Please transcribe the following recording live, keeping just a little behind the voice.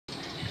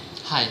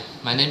Hi,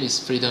 my name is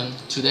Freedom.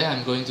 Today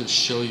I'm going to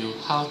show you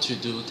how to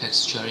do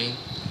texturing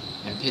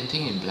and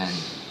painting in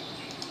Blender.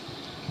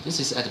 This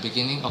is at the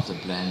beginning of the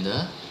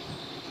Blender.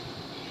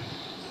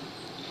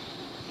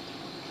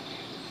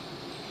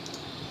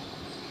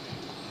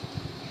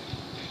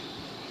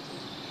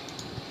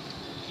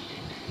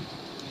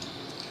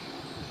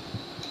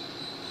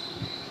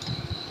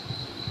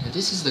 And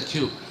this is the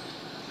cube.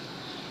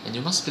 And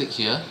you must click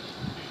here.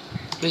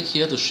 Click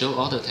here to show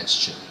all the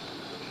texture.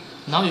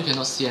 Now you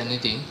cannot see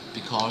anything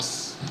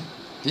because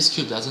this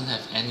cube doesn't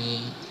have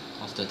any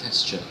of the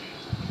texture.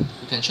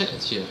 You can check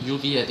it here,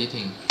 UV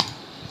editing.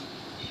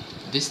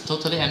 This is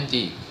totally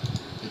empty.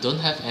 You don't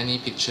have any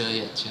picture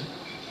yet here.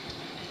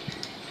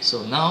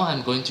 So now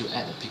I'm going to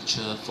add a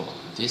picture for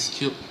this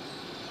cube.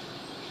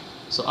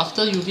 So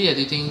after UV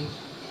editing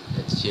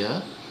at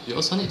here, you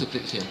also need to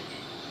click here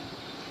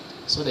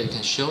so that you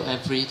can show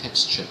every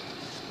texture.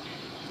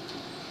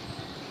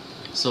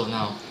 So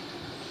now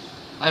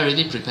I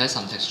already prepared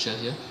some texture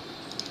here.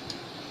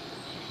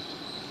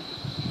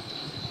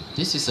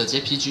 This is a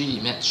JPG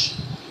image.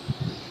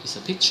 It's a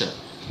picture.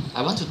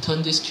 I want to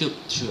turn this cube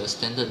to a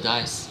standard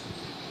dice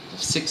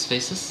of 6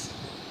 faces.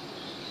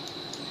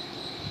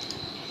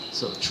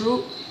 So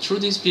through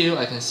this view,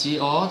 I can see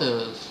all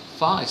the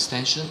file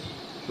extension,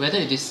 whether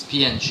it is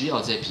PNG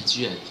or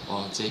JPG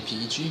or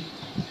JPEG.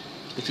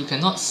 If you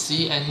cannot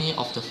see any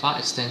of the file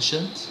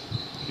extensions,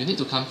 you need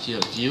to come here,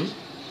 View,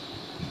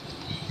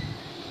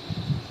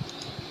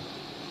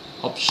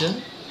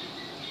 Option,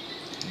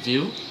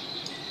 View.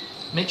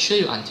 Make sure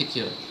you untick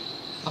here.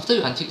 After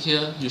you untick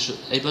here, you should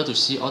be able to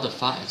see all the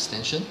file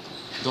extension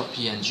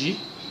 .png,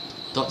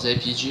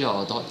 .jpg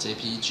or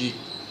 .jpeg.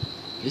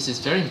 This is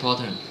very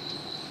important.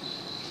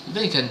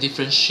 Even you can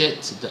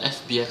differentiate the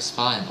FBX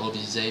file and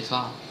OBJ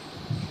file.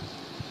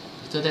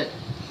 After that,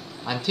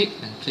 untick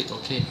and click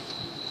OK.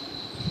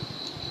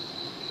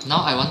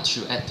 Now I want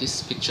to add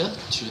this picture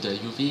to the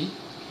UV.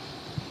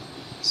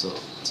 So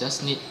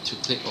just need to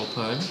click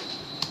Open.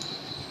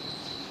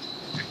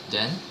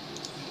 Then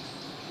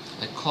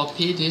I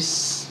copy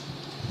this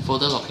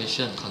folder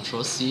location,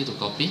 Ctrl C to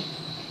copy,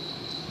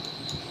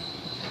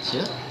 and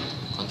here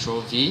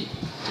Ctrl V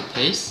to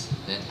paste,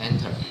 then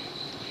enter.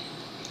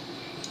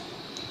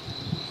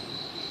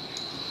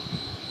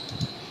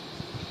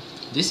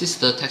 This is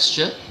the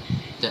texture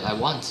that I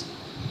want.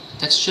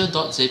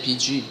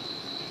 Texture.jpg,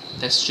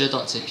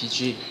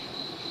 texture.jpg,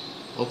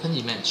 open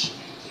image.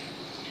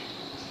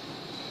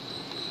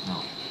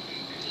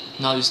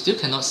 Now you still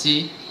cannot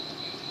see.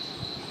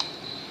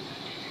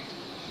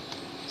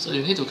 So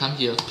you need to come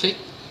here, click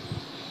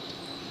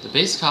the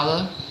base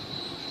color.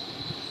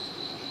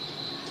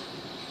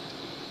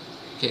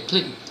 Okay,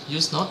 click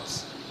use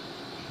nodes.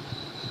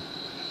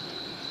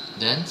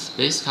 Then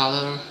base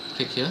color,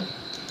 click here.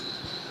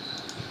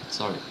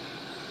 Sorry.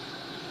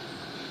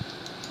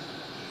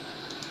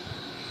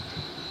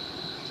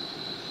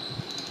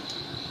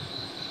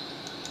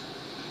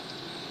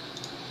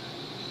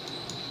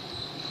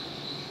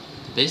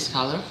 Base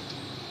color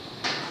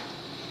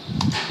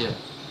here.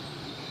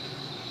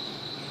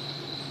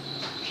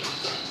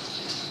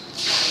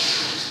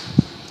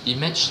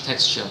 Image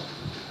texture,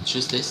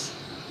 choose this.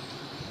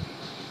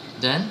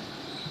 Then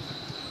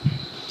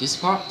this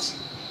part,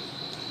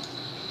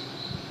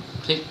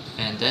 click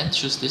and then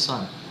choose this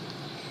one.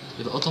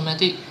 It will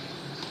automatic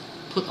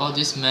put all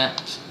this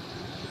map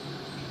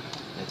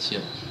at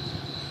here.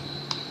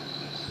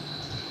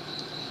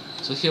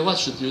 So here what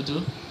should you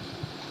do?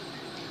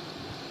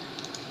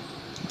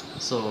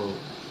 So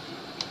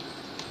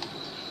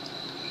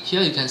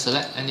here you can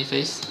select any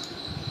face.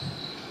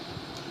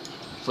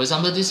 For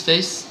example, this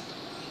face,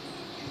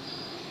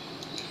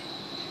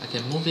 I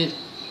can move it.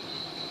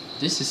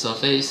 This is a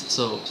face,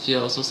 so here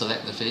also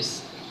select the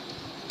face.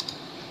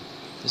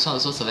 This one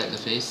also select the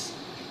face.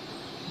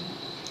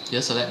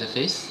 Here select the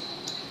face.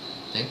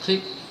 Then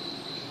click.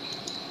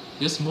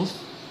 Use move.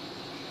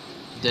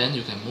 Then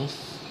you can move.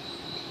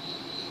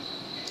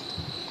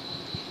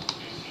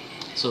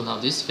 So now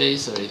this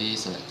face already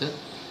selected.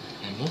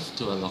 And move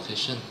to a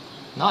location.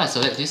 Now I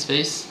select this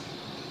face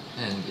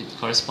and it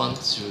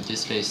corresponds to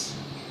this face.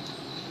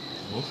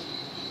 Move.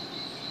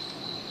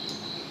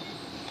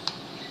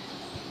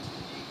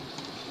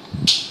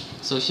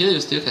 So here you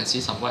still can see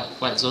some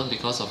white zone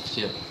because of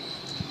here.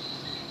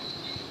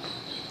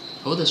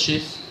 Hold the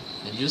shift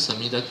and use a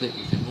middle click,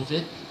 you can move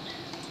it.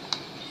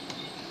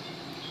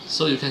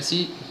 So you can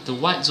see the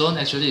white zone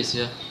actually is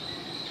here.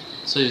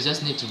 So you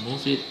just need to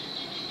move it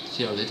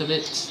here a little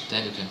bit,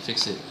 then you can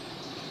fix it.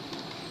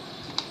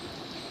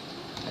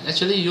 And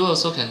actually you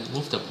also can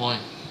move the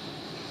point.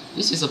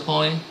 This is a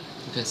point,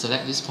 you can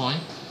select this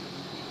point.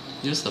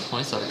 Use the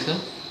point selector,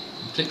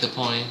 and click the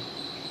point.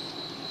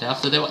 Then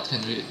after that, what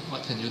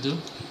can you do?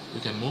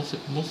 You can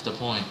move the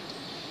point.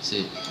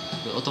 See,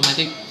 the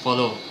automatic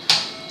follow.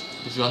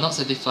 If you are not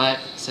satisfied,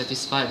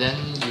 then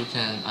you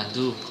can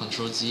undo.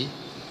 Ctrl Z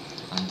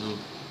to undo.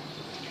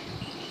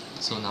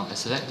 So now I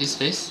select this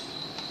face.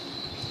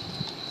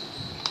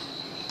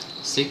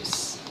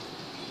 6.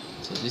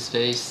 So this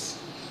face,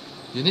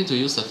 you need to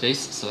use the face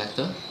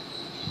selector.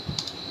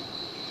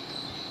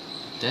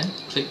 Then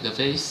click the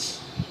face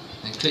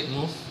and click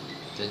move,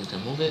 then you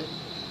can move it.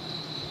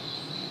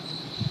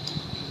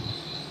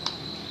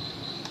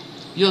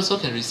 You also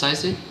can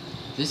resize it.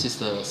 This is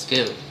the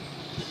scale.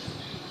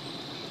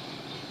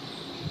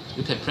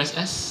 You can press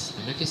S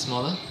and make it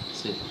smaller.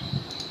 See,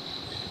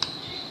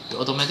 you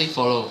automatically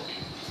follow.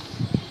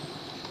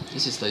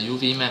 This is the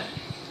UV map.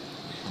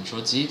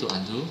 Control G to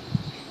undo.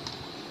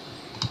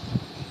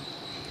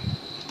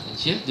 And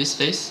here, this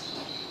face.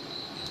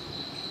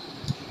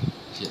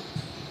 Here.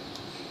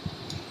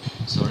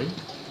 Sorry.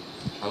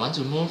 I want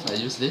to move, I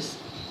use this.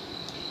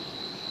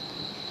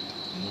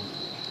 Move.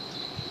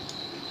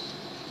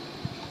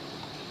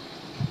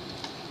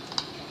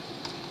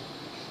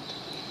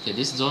 Okay,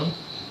 this zone.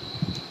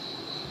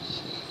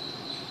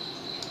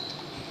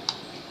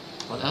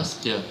 What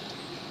else? Here.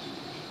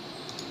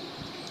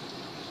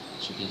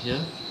 Should be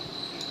here.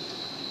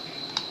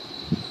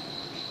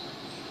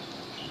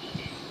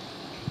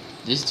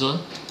 This zone.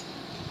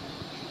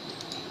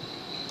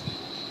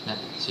 Map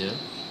here.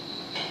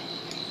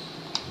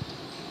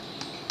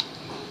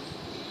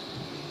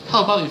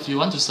 How about if you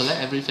want to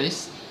select every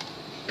face?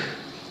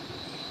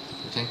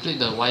 You can click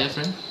the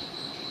wireframe.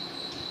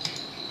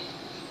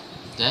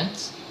 Then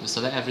you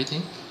select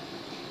everything.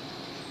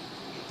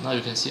 Now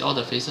you can see all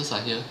the faces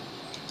are here.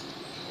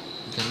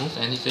 You can move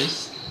any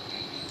face.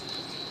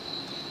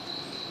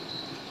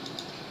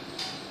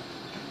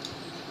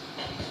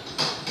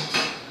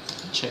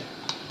 Check.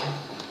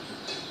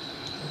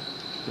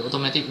 You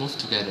automatically move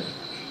together.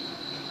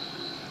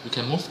 You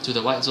can move to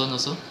the white zone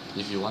also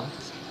if you want.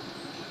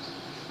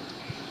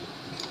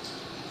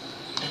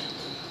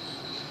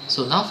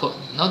 So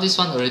now this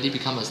one already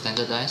become a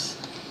standardized.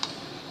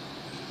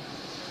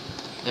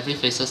 Every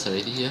faces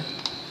already here.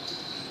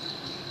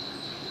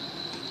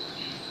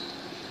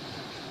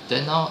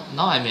 Then now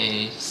I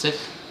may save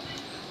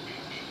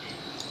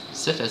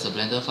as a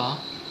Blender file,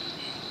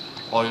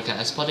 or you can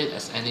export it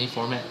as any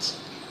format.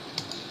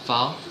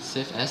 File,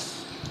 save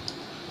as.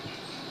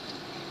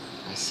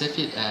 I save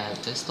it at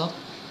desktop.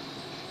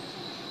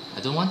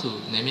 I don't want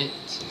to name it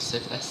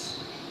save as.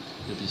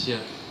 It will be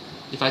here.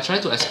 If I try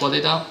to export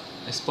it out,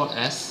 export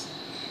as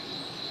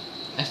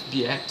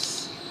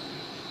FBX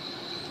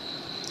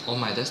on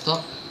my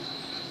desktop.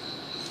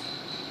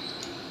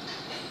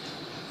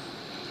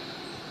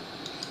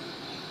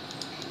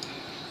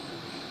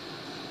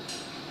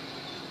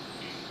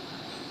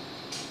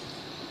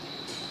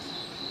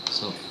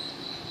 So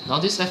now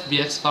this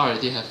FBX file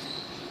already have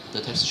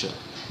the texture.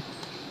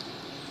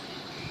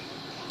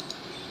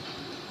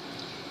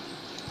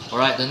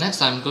 Alright, the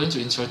next I'm going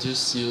to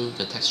introduce you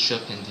the texture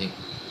painting.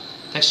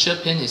 Texture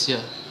pane is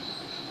here.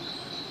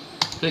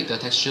 Click the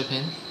texture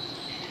pane.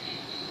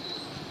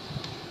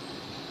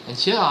 And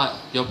here are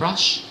your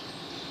brush.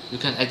 You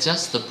can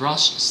adjust the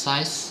brush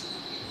size,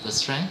 the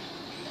strength,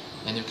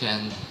 and you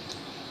can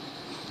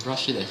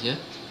brush it at here.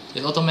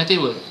 It automatically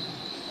will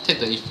take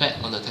the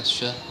effect on the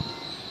texture.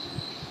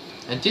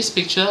 And this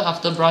picture,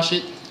 after brush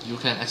it, you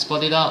can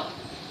export it out.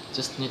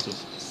 Just need to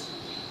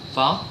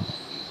file,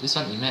 this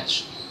one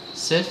image,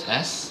 save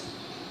as.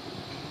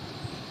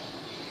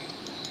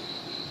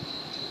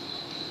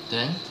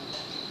 Then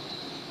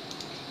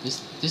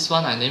this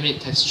one I name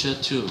it texture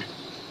 2.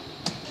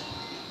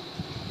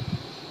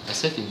 I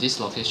saved in this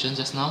location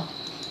just now.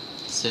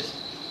 Save.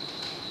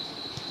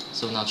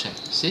 So now check.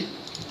 See?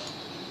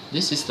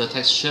 This is the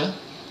texture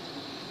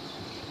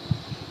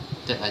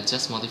that I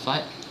just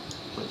modified.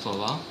 Wait for a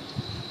while.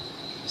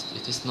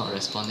 It is not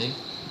responding.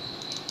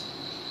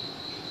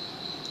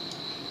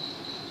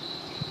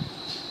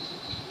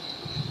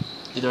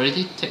 It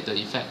already take the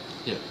effect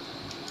here.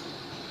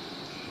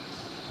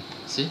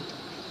 See?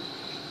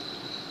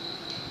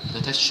 The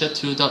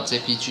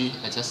texture2.jpg,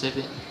 I just saved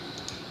it.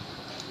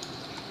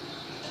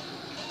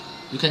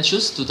 You can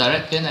choose to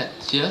direct paint at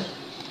here.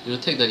 It will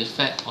take the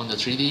effect on the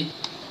 3D,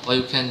 or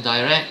you can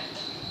direct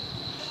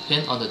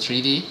paint on the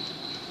 3D.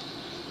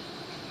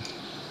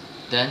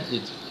 Then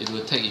it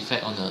will take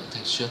effect on the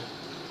texture.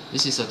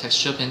 This is a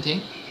texture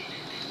painting.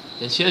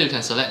 Then here you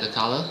can select the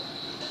color.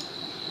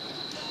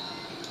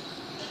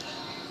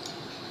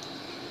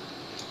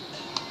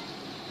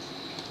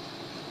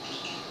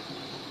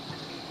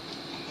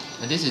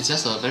 And this is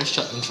just a very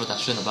short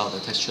introduction about the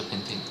texture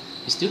painting.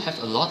 You still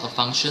have a lot of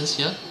functions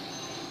here.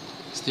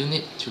 Still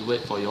need to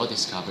wait for your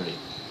discovery.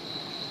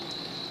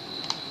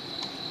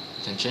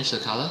 You can change the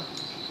color.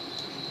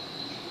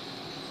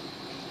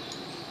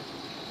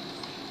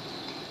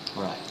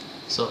 Alright,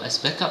 so as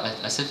backup,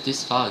 I save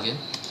this file again.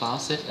 File,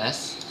 save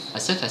as. I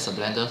save as a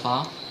Blender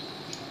file.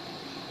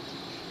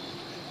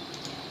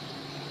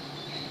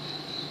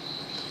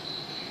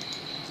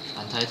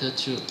 Untitled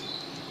 2.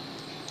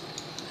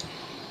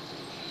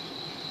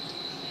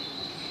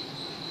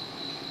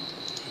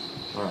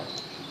 Alright,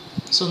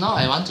 so now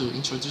I want to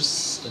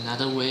introduce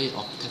another way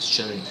of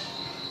texturing.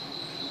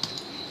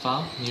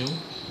 File, New,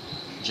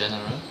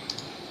 General.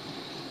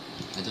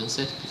 I don't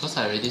save because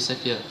I already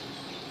saved here.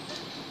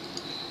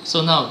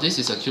 So now this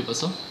is a cube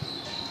also.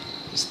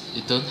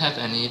 It don't have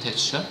any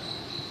texture.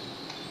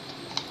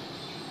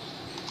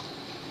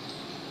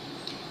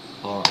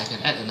 or I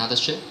can add another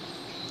shape,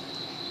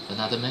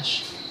 another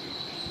mesh.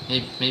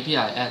 Maybe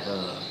I add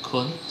a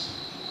cone.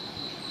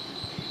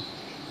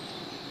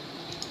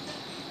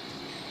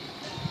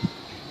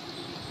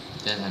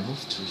 Then I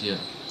move to here.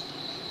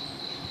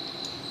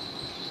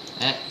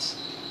 Add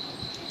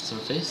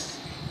surface.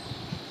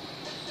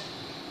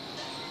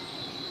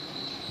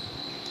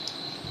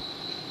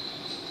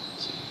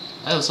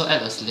 I also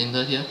add a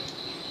cylinder here.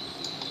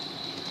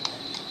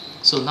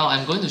 So now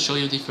I'm going to show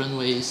you different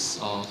ways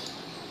of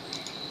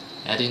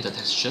adding the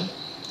texture.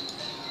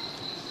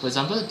 For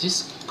example,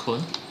 this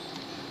cone.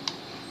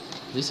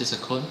 This is a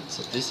cone,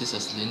 so this is a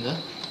cylinder.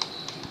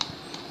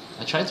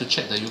 I try to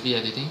check the UV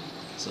editing.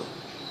 So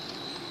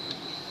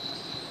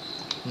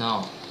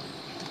now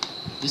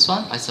this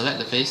one, I select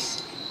the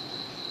face.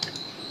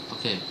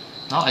 Okay,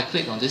 now I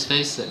click on this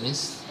face, that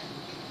means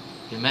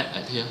you map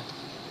at here.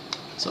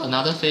 So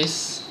another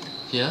face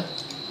here,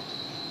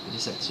 it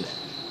is at here.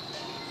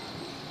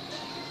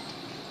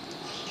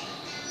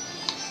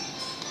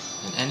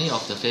 And any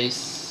of the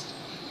face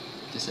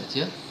is at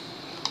here.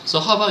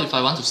 So how about if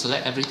I want to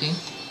select everything?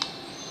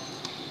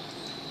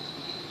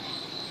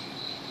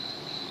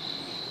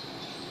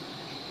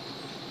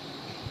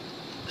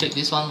 Click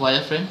this one,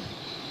 wireframe.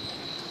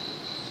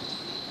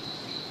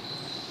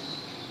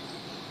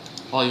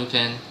 Or you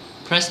can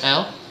press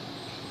L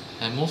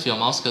and move your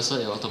mouse cursor,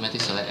 it will automatically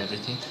select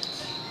everything.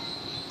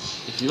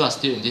 If you are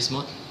still in this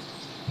mode.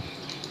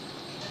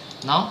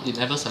 Now it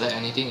never select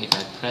anything if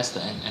I press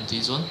the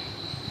empty zone.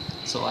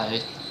 So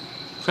I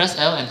press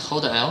L and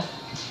hold the L,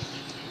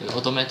 it will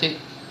automatically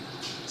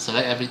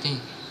select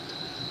everything.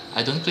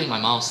 I don't click my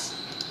mouse.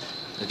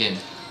 Again,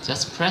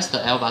 just press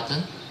the L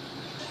button,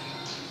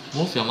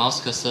 move your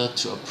mouse cursor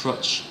to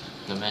approach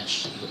the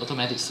mesh, it will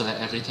automatically select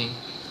everything.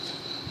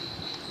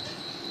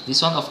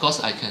 This one, of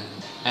course, I can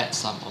add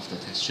some of the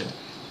texture.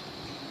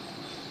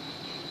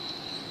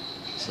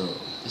 So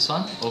this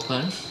one,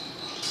 open.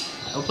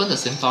 I open the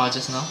same file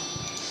just now.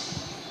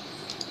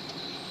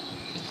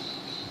 Okay.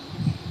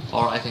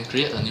 Or I can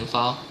create a new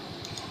file.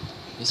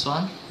 This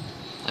one,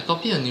 I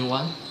copy a new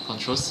one,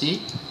 Ctrl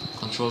C,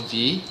 Ctrl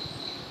V.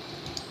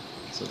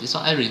 So this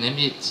one I rename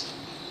it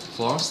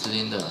for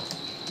cylinder.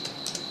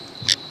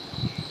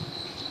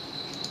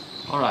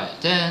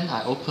 Alright, then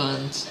I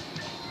open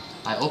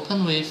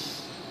with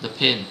the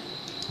pen.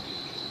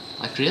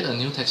 I create a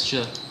new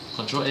texture.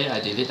 Ctrl A, I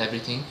delete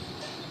everything.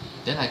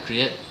 Then I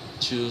create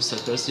two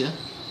circles here.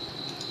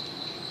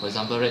 For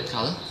example, red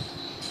color.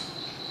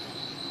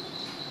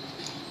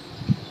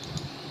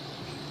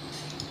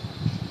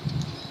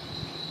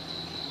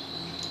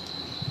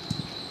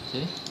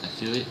 Okay, I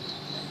fill it.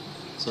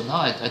 So now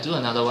I do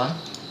another one.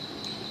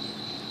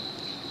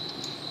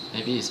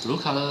 Maybe it's blue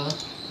color.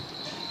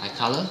 I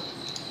color,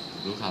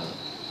 blue color.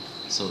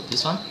 So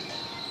this one.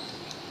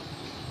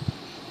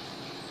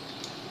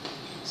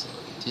 So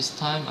this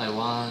time I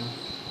want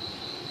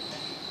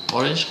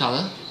orange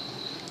color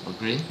or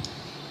green.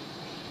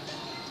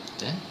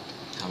 Then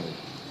color.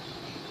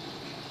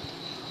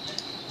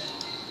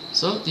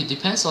 So it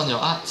depends on your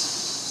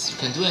arts. You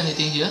can do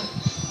anything here.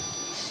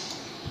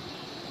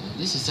 And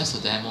this is just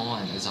a demo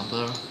and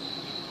example.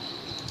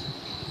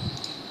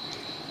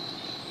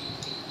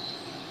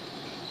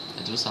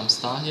 I do some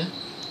star here.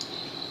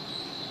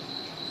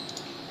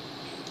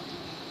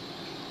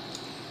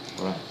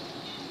 Alright.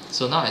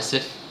 So now I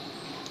save.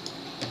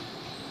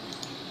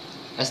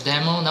 As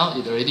demo, now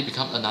it already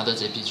become another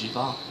JPG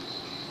file.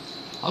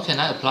 How can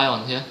I apply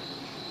on here?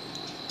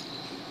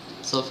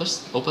 So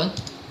first, open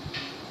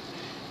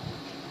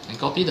and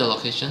copy the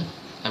location.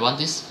 I want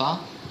this file.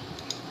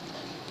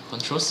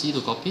 Ctrl C to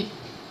copy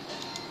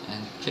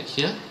and click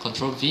here.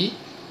 Ctrl V,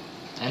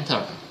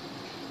 enter.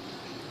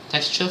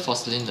 Texture for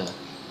cylinder.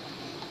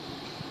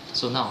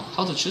 So now,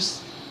 how to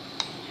choose?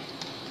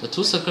 The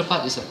two circle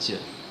part is at here.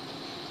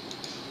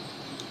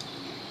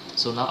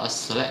 So now I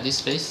select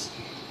this face.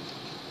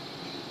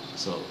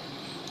 So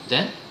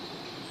then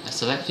I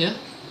select here,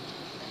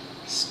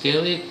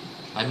 scale it,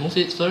 I move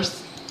it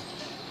first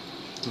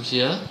to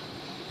here,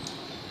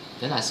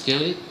 then I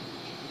scale it,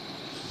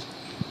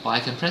 or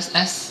I can press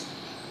S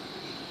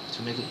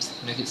to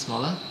make it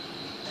smaller,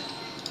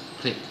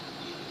 click.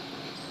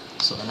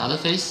 So another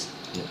face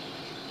here.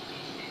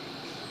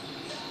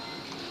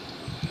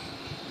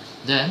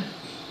 Then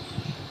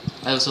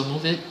I also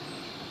move it,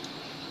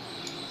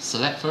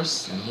 select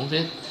first and move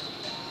it,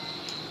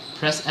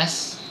 press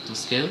S to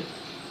scale.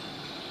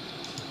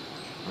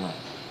 Right.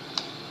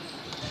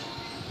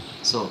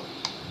 So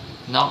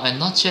now I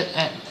not yet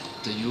add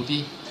the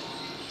UV.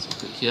 So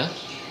click here.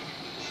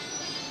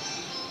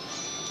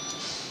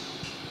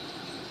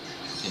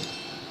 Okay.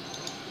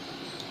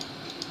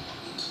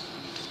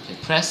 Okay,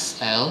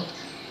 press L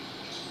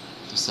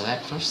to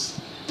select first.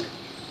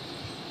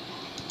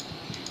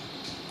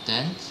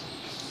 Then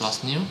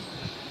plus new.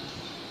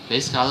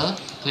 Base color,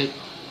 click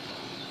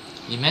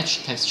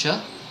image texture.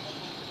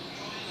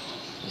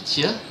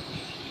 Here,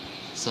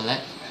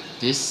 select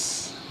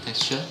this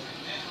texture.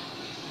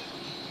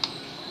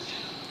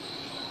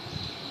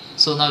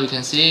 So now you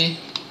can see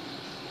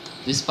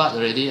this part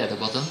already at the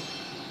bottom.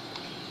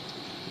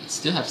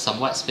 still have some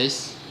white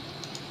space.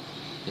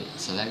 Okay,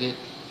 select it,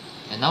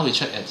 and now we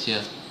check at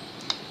here.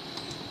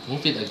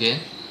 Move it again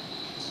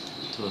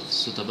to a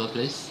suitable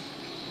place.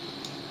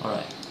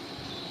 Alright,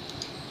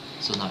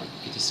 so now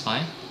it is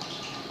fine.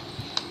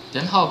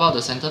 Then how about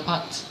the center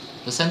part?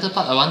 The center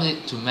part, I want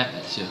it to map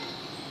at here.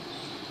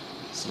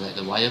 Select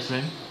the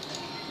wireframe.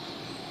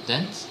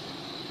 Then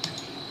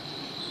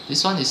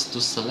this one is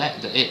to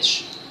select the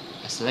edge.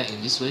 I select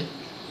in this way.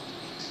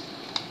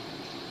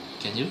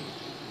 Can you?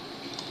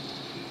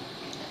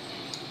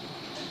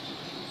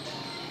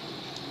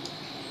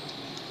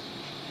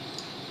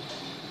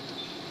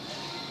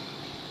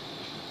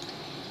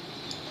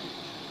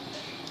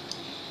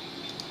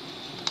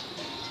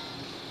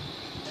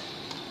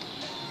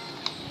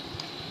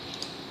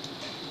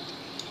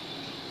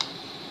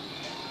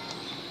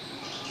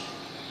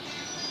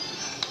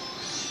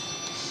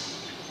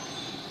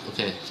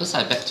 Okay, first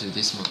I back to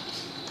this mode.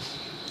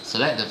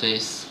 Select the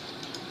face.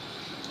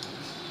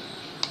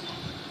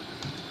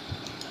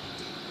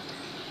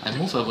 I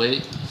move away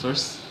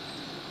first.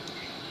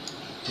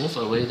 Move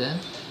away then.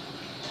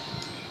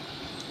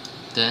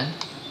 Then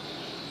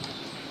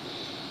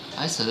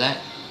I select,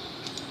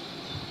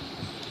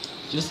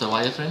 use the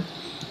wireframe,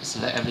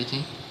 select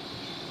everything.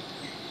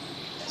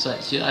 So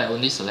at here I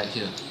only select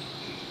here.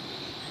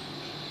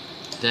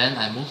 Then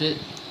I move it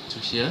to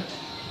here.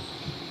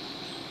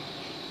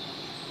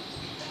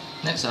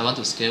 Next I want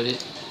to scale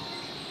it.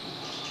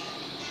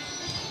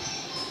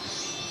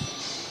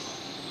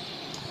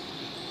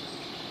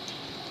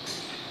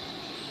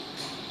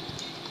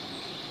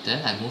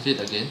 Then I move it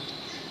again.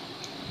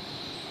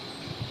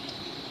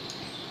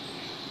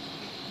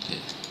 Okay,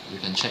 you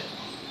can check.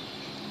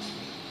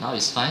 Now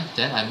it's fine.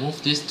 Then I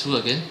move these two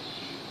again.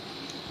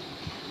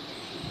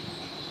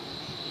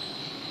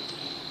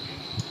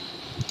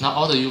 Now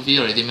all the UV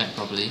already mapped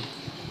properly.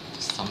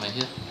 It's somewhere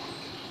here.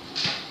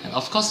 And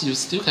of course you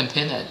still can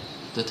paint at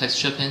the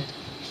texture pane.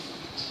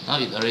 Now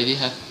it already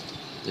have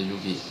the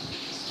UV.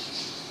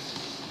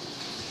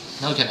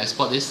 Now you can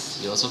export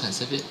this. You also can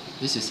save it.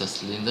 This is a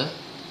cylinder.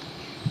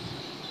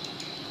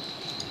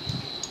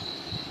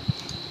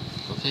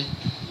 Okay,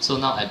 so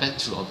now I back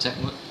to object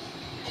mode.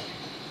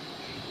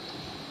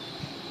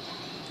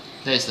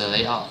 There is the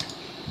layout.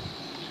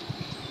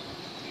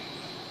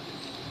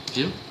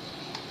 View.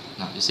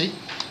 Now you see,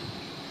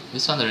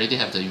 this one already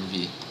have the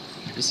UV.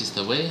 This is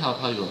the way how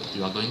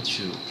you are going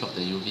to plot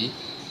the UV.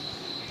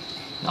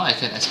 Now I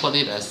can export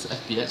it as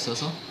FBX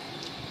also.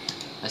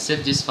 I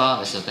save this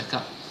file as a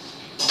backup.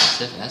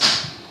 Save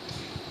as.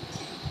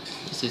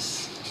 This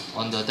is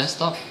on the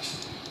desktop.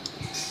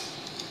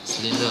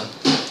 Cylinder.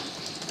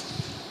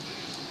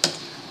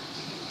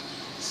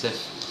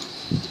 Save.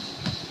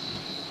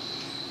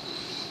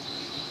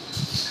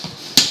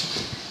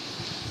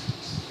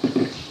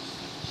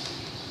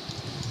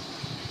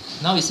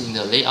 Now it's in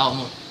the layout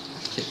mode.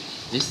 Click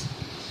this.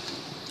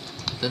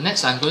 The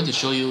next I'm going to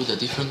show you the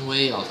different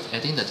way of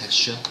adding the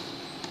texture.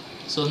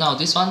 So now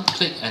this one,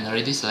 click and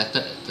already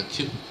selected the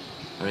cube.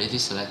 Already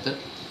selected.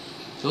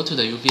 Go to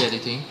the UV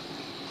editing.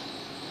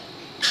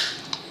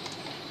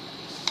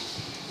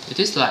 It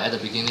is like at the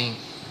beginning.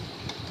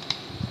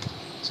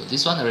 So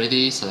this one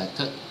already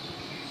selected.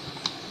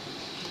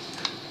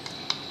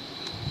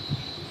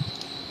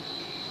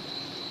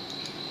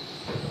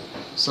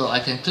 So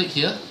I can click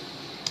here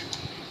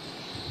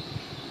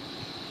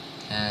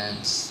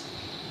and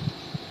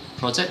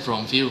project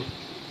from view.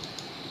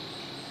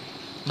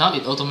 Now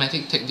it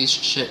automatically takes this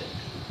shape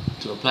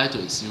to apply to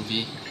its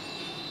UV.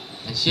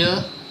 And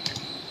here,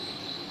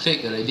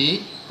 click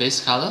already,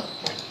 base color,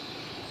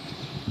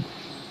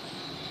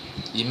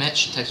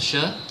 image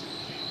texture,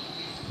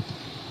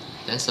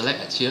 then select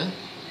at here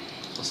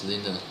for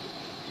cylinder.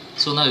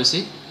 So now you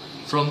see,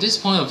 from this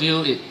point of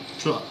view, it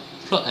plot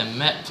and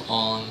map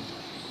on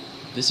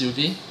this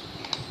UV.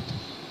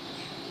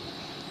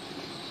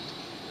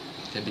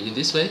 Can be in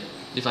this way.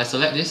 If I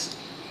select this,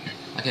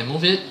 I can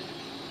move it.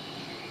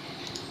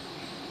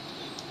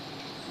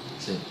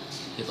 See,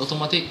 it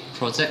automatically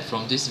project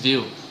from this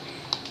view.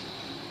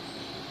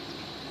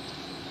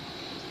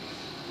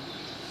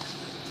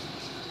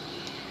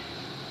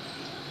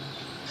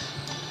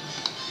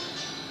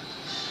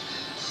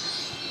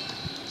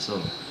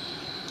 So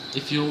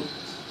if you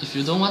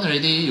don't want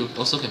already, you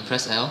also can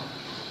press L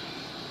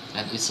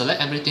and it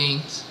select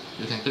everything.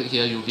 You can click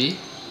here UV,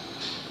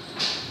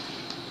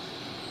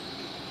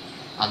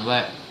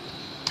 unwrap,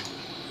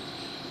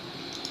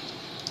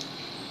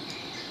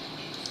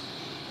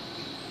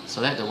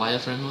 select the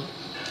wireframe mode,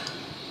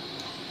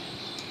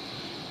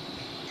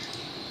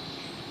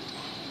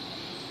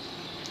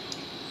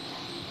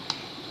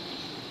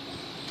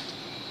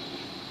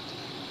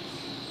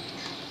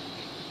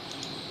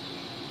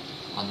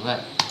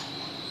 unwrap,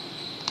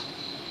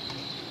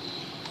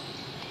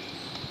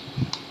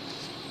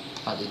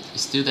 but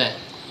it's still there.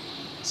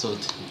 So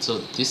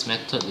this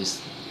method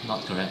is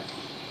not correct.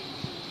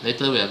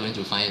 Later we are going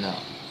to find it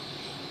out.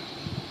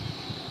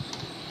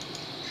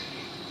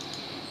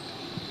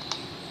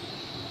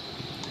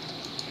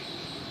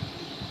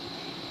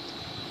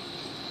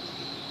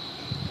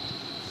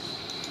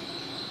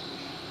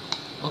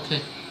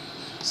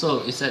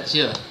 So it's at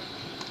here.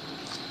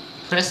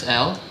 Press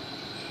L,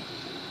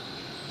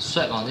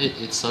 swipe on it,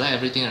 it select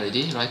everything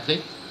already, right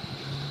click,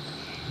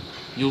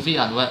 UV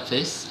unwrap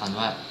face,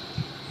 unwrap.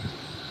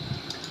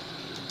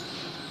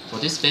 For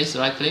this face,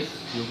 right click,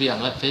 UV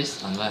unwrap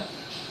face, unwrap.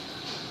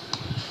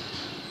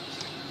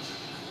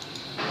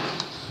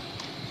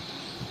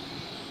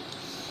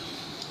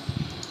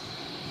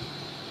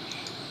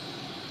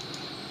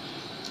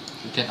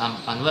 You can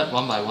unwrap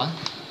one by one.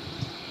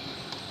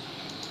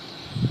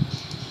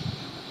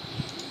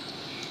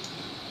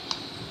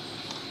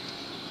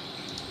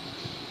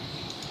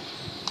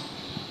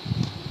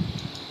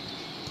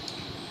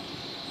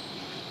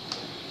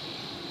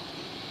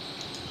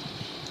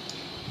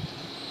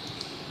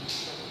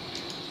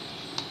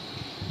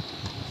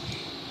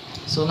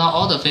 So now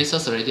all the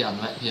faces already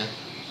unwrapped here.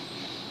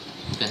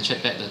 You can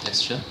check back the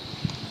texture.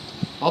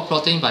 All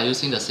plotting by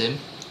using the same.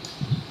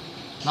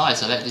 Now I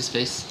select this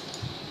face.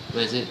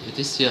 Where is it? It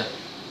is here.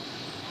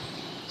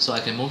 So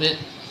I can move it.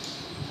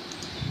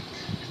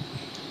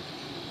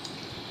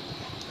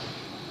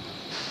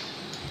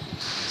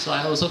 So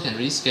I also can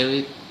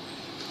rescale it.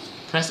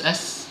 Press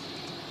S.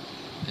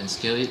 You can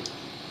scale it.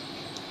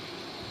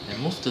 And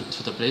move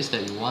to the place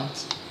that you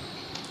want.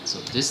 So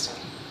this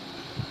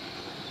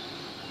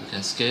you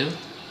can scale.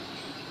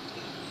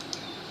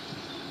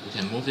 You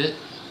can move it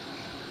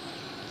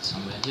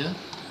somewhere here.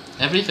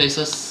 Every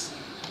faces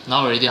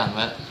now already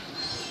unwrapped.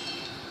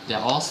 They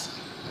are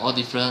all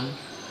different.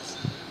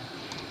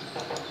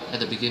 At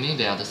the beginning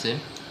they are the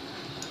same.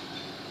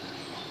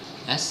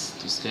 S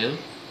to scale.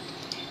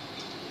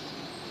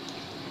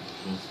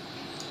 Move.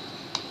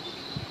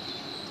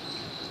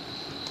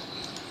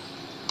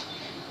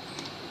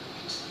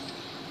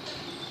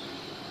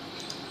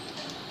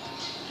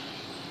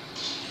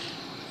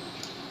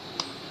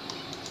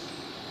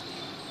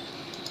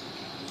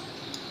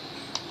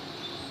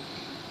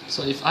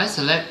 So if I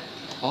select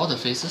all the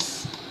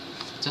faces,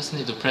 just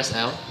need to press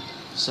L,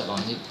 swipe on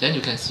it, then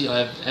you can see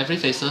every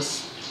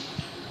faces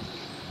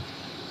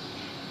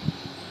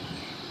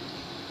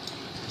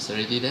is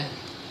already there.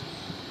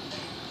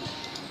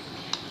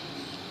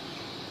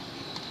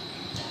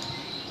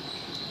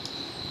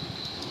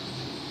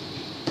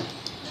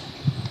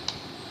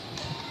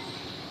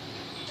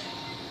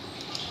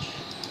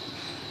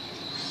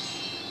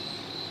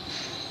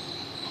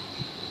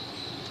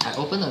 I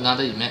open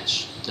another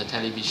image, the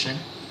television.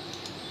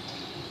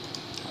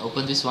 I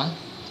open this one,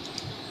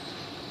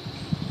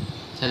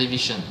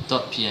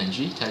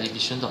 television.png,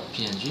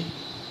 television.png.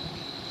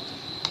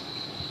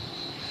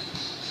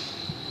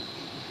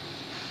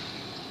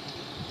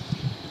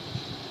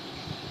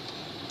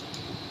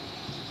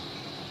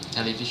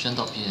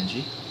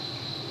 television.png.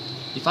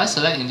 If I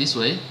select in this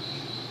way,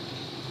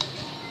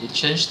 it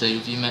changed the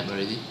UV map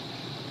already.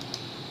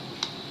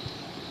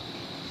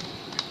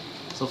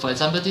 So for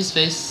example, this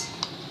face,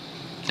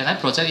 can I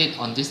project it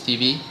on this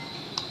TV?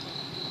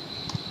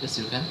 Yes,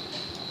 you can.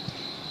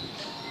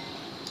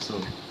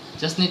 So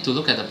just need to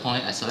look at the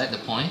point. I select the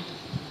point,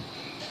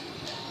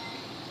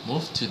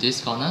 move to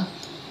this corner,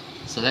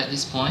 select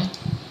this point,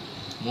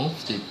 move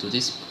to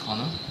this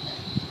corner.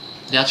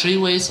 There are three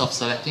ways of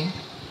selecting.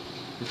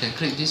 You can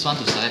click this one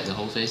to select the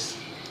whole face.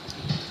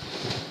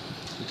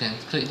 You can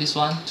click this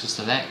one to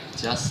select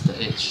just the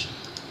edge.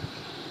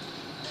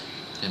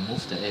 You can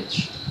move the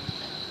edge.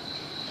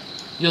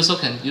 You also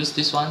can use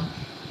this one.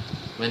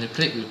 When you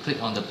click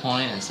on the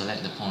point and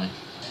select the point.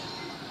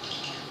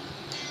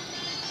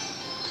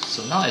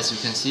 So now as you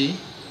can see,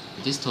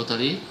 it is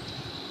totally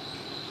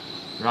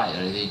right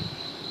already.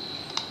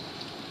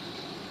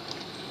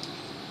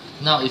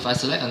 Now if I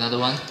select another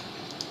one,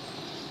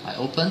 I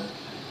open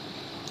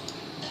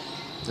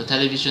the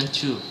television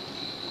 2,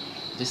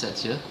 this at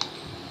here.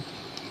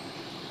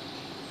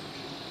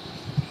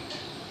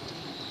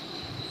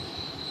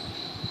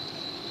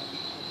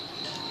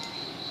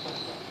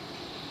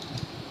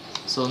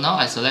 So now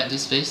I select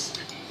this face.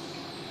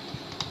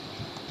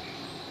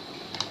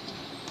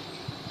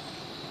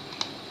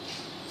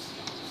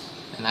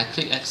 And I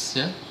click X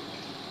here.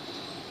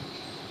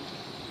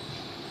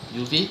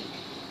 UV.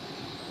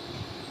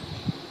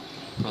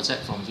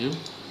 Project from view.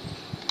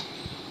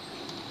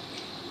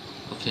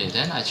 Okay,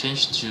 then I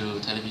change to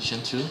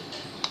television 2.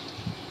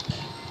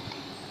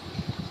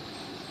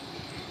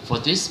 For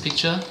this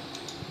picture,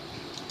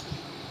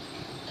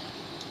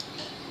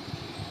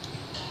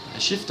 I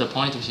shift the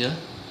point to here.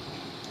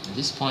 And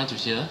this point to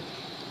here,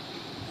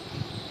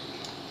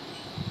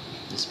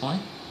 this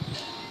point,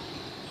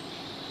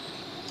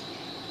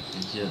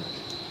 and here.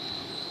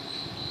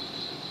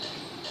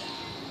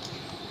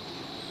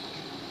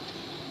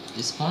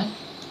 This point,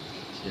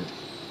 here.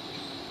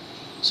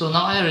 So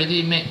now I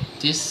already made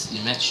this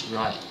image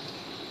right.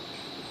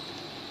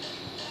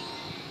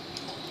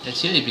 At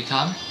here it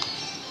become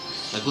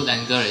a good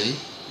angle already.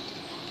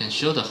 You can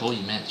show the whole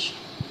image.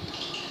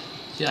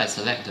 Here I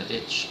select the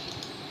edge.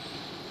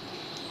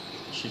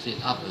 Shift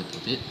it up a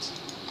little bit.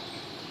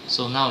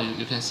 So now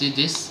you can see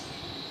this.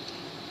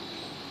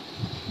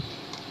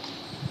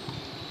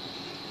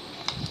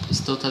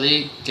 It's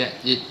totally get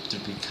it to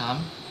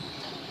become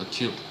a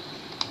cube.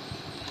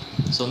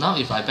 So now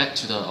if I back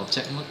to the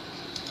object mode,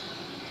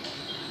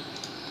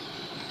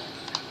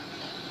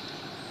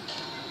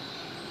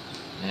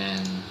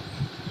 and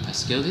I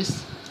scale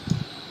this,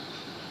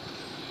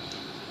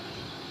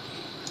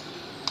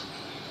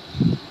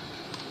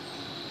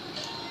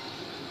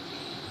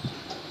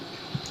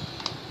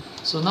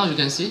 so now you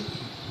can see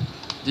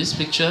this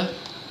picture,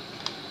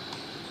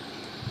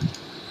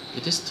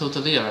 it is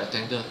totally a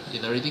rectangle.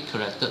 It already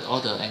corrected all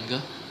the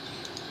angle.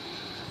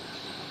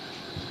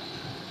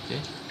 Okay,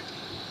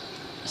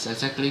 it's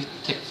exactly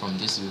take from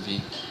this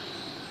UV.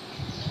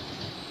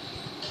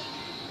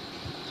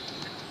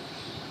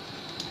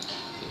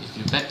 Okay, if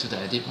you back to the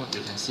edit mode,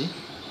 you can see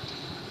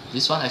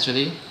this one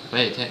actually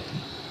where it take.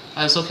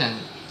 I also can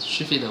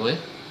shift it away.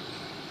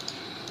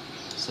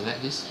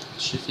 Select this,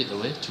 shift it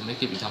away to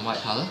make it become white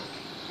color.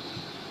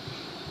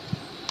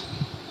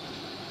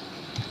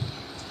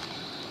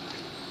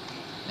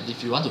 And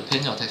if you want to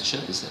paint your texture,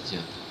 it's at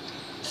here.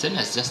 Same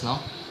as just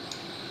now.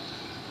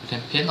 You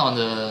can paint on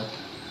the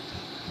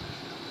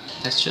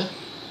texture.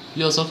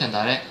 You also can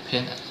direct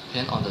paint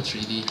on the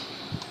 3D.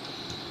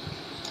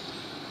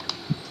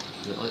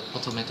 You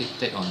automatic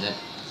take on that.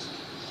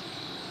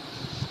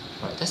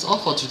 Right, that's all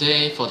for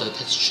today for the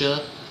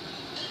texture,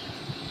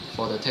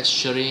 for the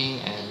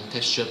texturing and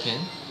texture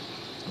paint.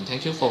 And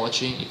thank you for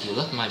watching. If you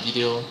love my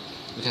video,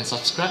 you can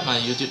subscribe my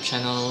YouTube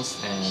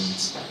channels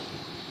and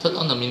turn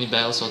on the mini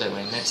bell so that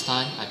when next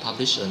time I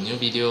publish a new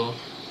video,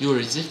 you will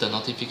receive the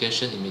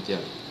notification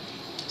immediately.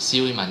 See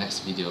you in my next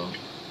video.